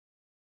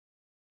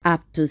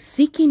After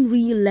seeking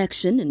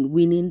re-election and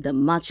winning the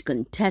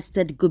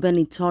much-contested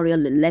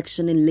gubernatorial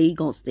election in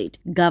Lagos State,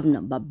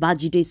 Governor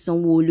Babajide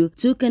Sanwo-olu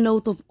took an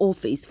oath of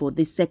office for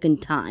the second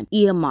time,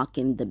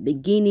 earmarking the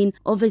beginning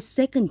of a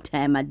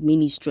second-term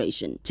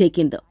administration.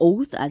 Taking the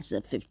oath as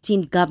the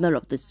 15th governor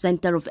of the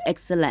Center of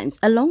Excellence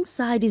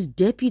alongside his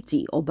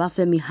deputy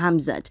Obafemi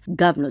Hamzat,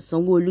 Governor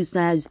Sanwo-olu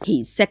says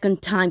his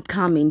second time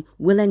coming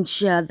will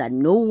ensure that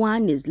no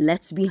one is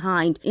left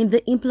behind in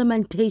the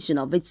implementation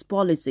of its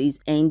policies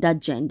and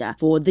agenda.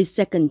 For the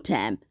second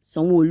term,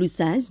 Sanwo-olu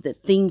says the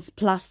Themes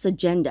Plus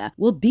agenda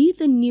will be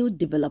the new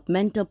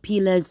developmental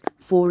pillars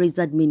for his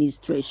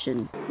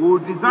administration. We will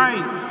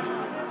design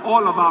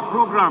all of our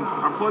programs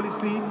and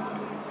policy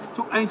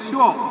to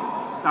ensure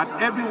that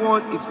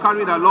everyone is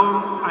carried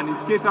along and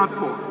is catered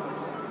for.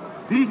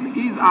 This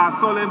is our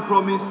solemn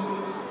promise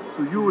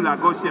to you,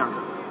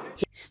 Lagosians.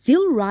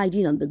 Still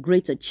riding on the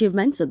great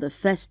achievements of the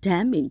first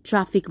term in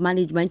traffic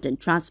management and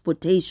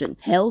transportation,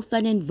 health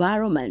and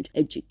environment,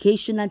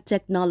 education and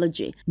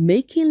technology,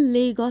 making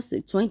Lagos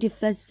a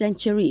 21st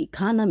century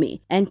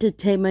economy,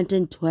 entertainment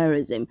and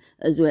tourism,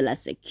 as well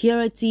as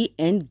security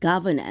and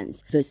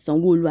governance, the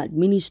Sanwo-olu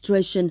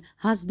administration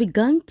has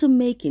begun to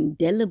make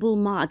indelible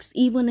marks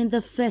even in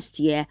the first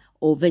year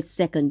of its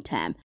second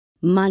term.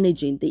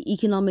 Managing the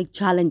economic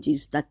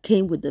challenges that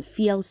came with the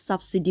fuel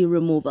subsidy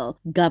removal,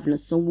 Governor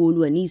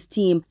Sanwo-olu and his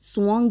team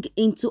swung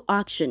into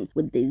action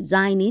with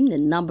designing a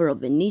number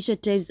of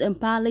initiatives and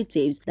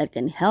palliatives that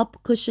can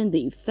help cushion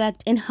the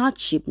effect and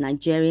hardship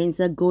Nigerians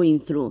are going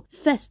through.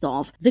 First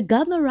off, the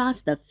governor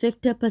asked that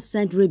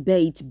 50%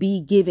 rebate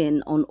be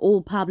given on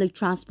all public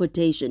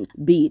transportation,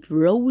 be it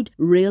road,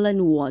 rail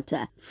and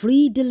water,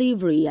 free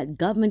delivery at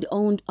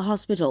government-owned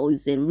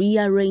hospitals, and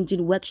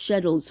rearranging work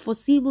schedules for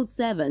civil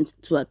servants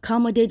to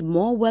accommodate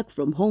more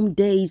work-from-home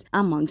days,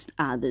 amongst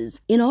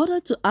others. In order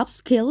to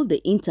upscale the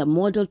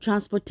intermodal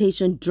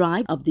transportation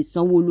drive of the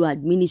Sanwo-olu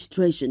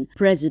administration,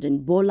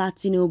 President Bola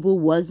Tinubu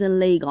was in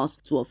Lagos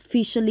to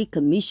officially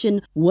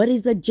commission what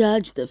is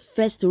adjudged the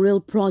first rail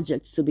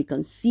project to be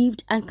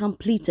conceived and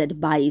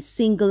completed by a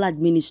single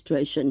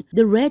administration,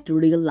 the Red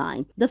Rail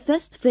Line. The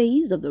first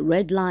phase of the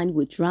Red Line,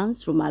 which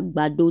runs from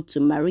Agbado to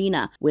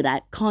Marina with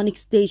iconic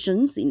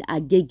stations in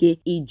Agege,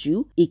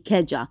 Iju,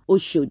 Ikeja,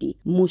 Oshodi,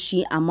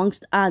 Mushi,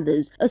 amongst others,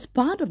 as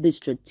part of the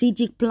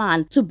strategic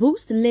plan to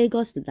boost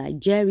Lagos to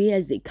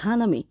Nigeria's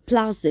economy,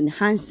 plus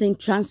enhancing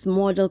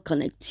transmodal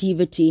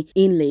connectivity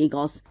in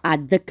Lagos.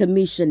 At the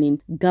commissioning,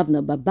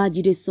 Governor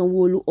Babajide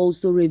Sanwo-olu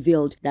also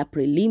revealed that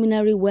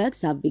preliminary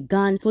works have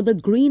begun for the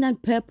green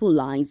and purple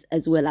lines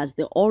as well as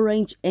the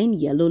orange and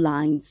yellow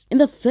lines. In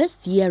the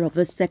first year of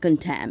the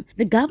second term,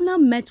 the governor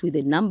met with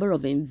a number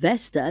of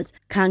investors,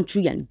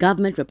 country and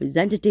government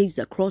representatives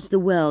across the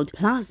world,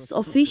 plus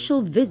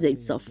official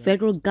visits of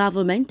federal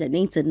government and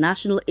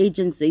international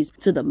agencies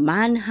to the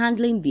man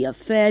handling the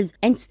affairs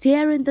and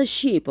steering the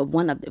ship of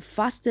one of the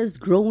fastest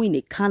growing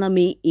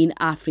economy in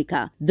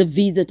Africa. The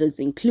visitors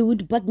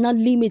include, but not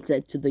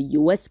limited to, the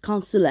U.S.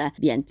 Consular,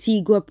 the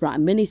Antigua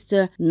Prime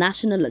Minister,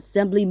 National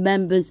Assembly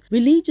members,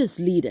 religious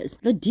leaders,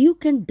 the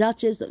Duke and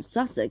Duchess of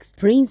Sussex,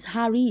 Prince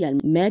Harry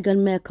and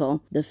Meghan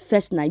Markle, the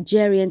first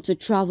Nigerian to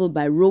travel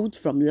by road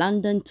from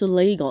London to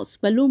Lagos,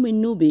 Pelumi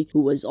Nubi, who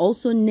was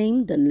also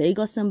named the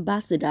Lagos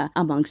Ambassador,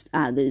 amongst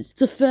others.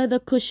 To further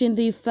cushion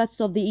the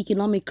effects of the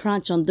economic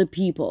crunch on the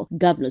people,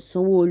 Governor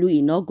Sanwo-olu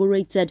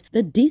inaugurated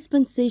the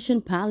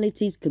Dispensation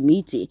Palliatives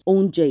Committee,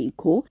 Onje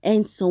Iko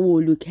and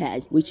Sanwo-olu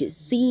Cares, which is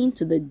seen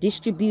to the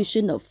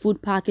distribution of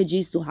food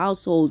packages to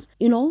households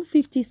in all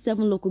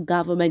 57 local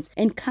governments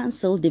and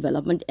council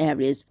development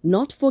areas,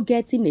 not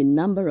forgetting a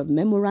number of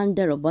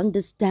memoranda of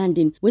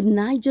understanding with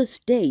Niger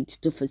State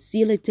to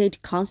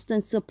facilitate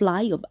constant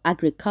supply of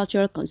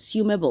agricultural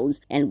consumables,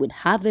 and with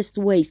Harvest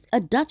Waste, a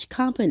Dutch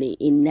company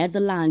in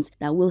Netherlands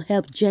that will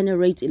help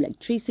generate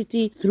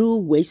electricity through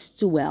waste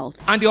to wealth.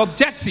 And the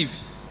objective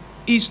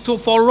is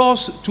for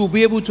us to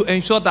be able to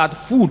ensure that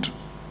food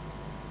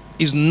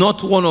is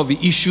not one of the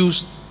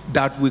issues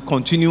that will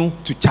continue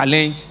to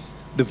challenge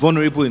the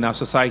vulnerable in our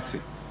society.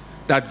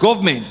 That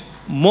government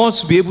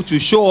must be able to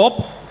show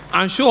up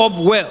and show up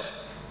well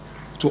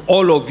to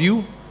all of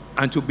you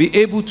and to be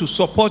able to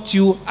support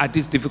you at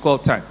this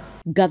difficult time.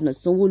 Governor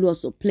Sanwo-olu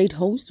also played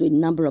host to a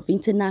number of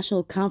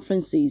international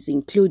conferences,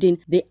 including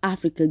the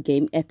Africa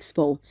Game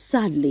Expo.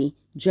 Sadly,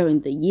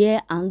 during the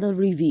year under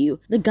review,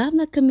 the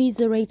governor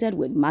commiserated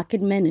with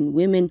market men and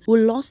women who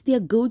lost their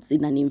goods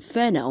in an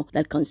inferno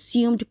that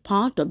consumed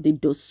part of the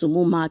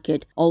Dosumu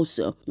market.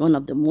 Also, one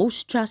of the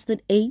most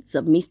trusted aides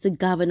of Mr.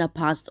 Governor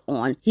passed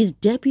on, his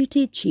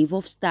Deputy Chief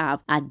of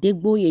Staff,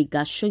 Adetola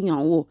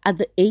Kayode, at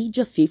the age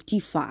of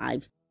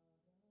 55.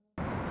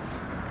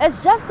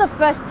 It's just the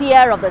first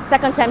year of the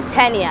second-term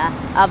tenure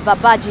of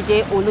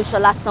Babajide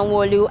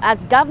Sanwo-olu as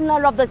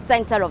Governor of the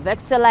Center of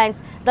Excellence,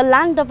 the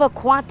land of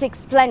aquatic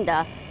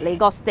splendor,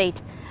 Lagos State.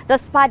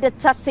 Despite the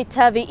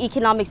topsy-turvy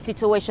economic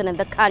situation in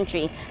the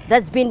country,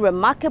 there's been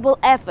remarkable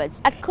efforts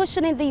at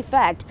cushioning the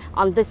effect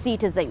on the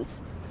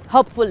citizens.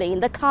 Hopefully, in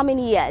the coming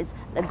years,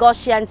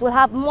 Lagosians will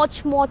have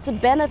much more to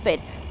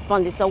benefit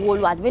upon the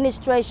Sanwo-olu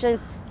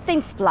administration's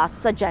Things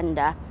Plus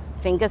agenda.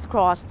 Fingers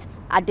crossed.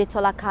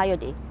 Adetola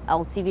Kayode,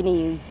 LTV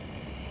News.